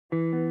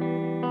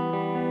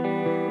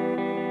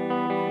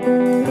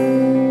Every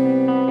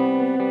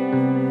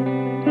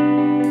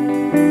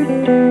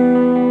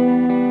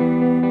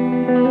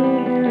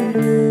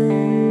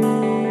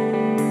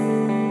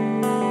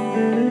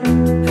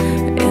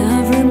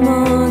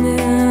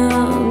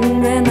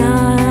morning when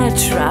I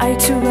try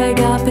to wake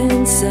up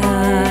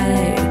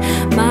inside,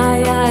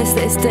 my eyes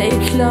they stay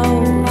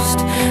closed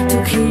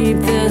to keep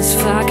this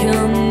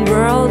fucking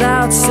world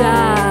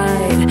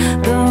outside.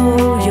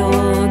 Though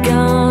you're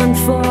gone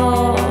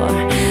for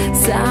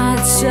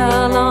such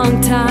a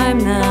long time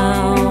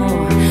now,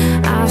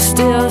 I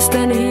still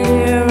stand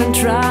here and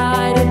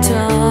try to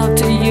talk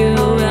to you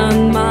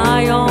in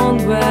my own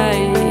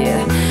way.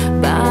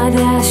 But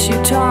as you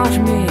taught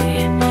me,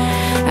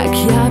 I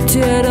kept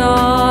it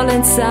all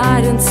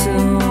inside, and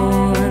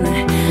soon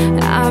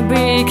I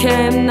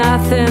became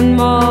nothing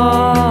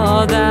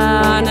more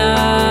than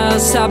a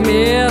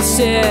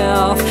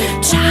submissive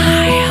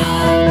child.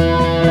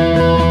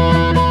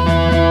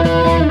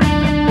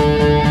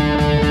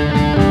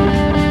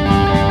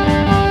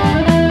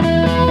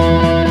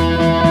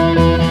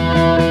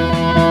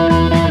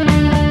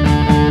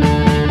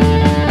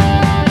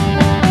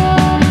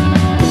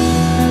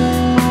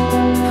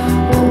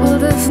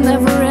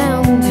 Never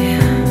end,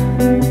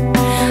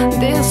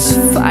 this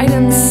fight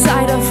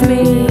inside of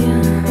me.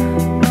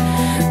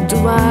 Do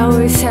I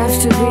always have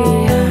to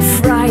be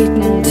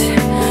frightened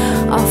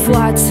of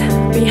what's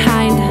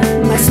behind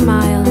my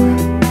smile?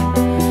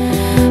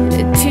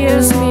 It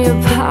tears me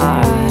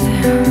apart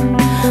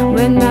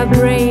when my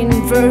brain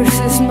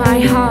versus my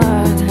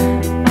heart.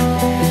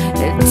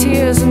 It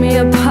tears me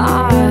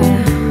apart.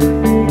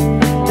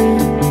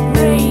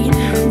 Brain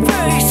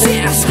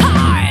versus heart.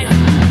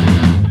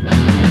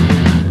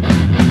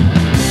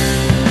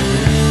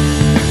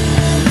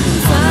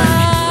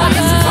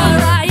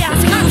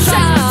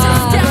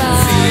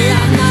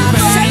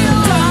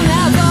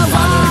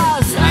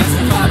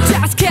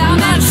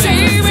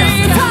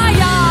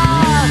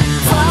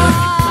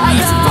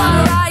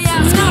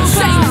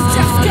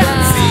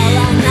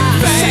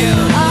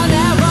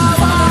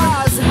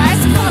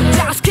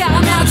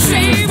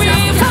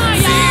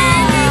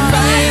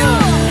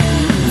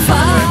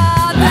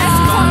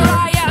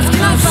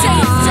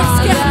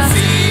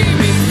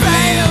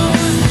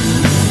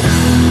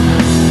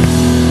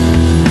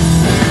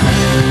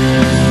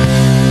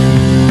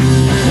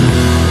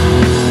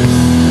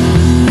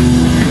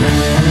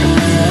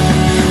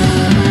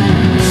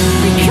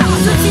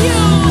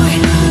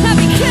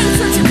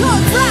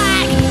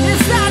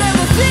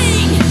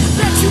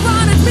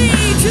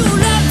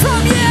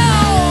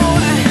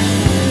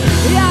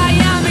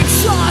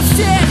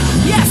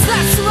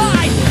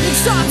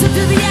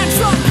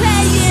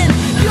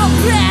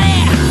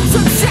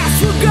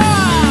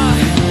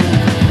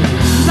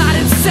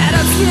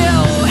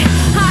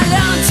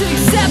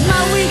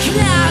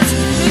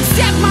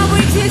 Accept my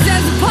weakness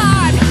as a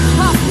part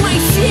of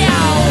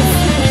myself.